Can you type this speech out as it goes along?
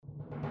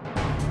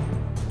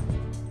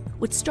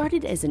What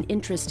started as an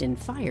interest in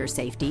fire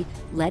safety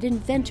led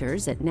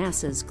inventors at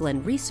NASA's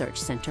Glenn Research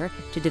Center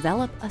to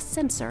develop a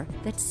sensor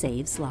that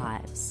saves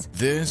lives.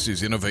 This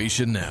is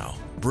Innovation Now,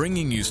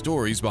 bringing you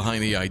stories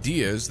behind the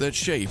ideas that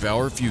shape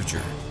our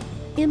future.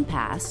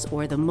 IMPASS,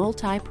 or the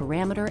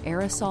Multi-Parameter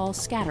Aerosol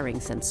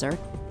Scattering Sensor,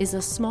 is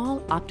a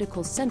small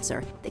optical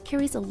sensor that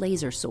carries a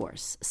laser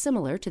source,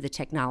 similar to the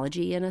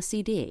technology in a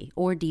CD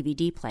or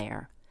DVD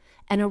player.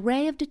 An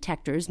array of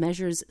detectors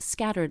measures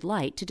scattered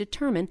light to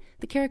determine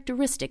the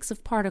characteristics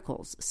of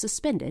particles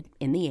suspended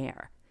in the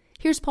air.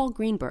 Here's Paul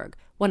Greenberg,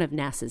 one of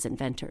NASA's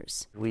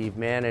inventors. We've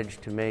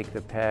managed to make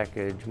the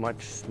package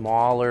much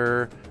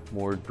smaller,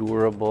 more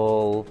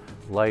durable,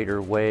 lighter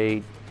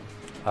weight,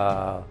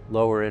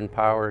 lower in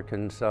power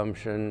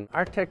consumption.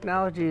 Our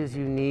technology is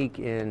unique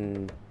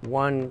in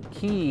one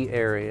key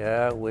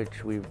area,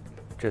 which we've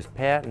just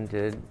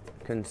patented,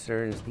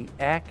 concerns the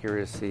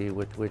accuracy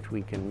with which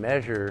we can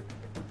measure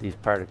these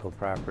particle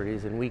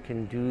properties, and we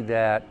can do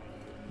that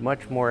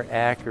much more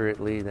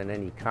accurately than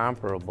any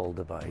comparable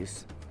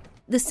device.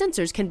 The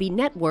sensors can be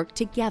networked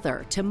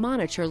together to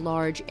monitor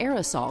large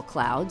aerosol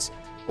clouds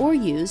or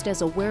used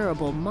as a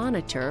wearable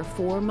monitor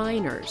for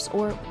miners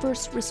or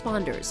first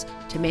responders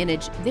to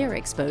manage their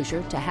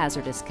exposure to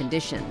hazardous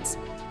conditions,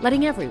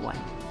 letting everyone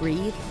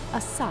breathe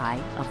a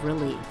sigh of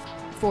relief.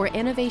 For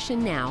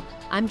Innovation Now,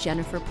 I'm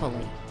Jennifer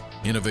Pulley.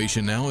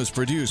 Innovation Now is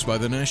produced by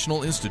the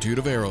National Institute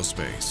of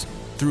Aerospace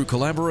through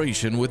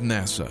collaboration with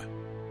NASA.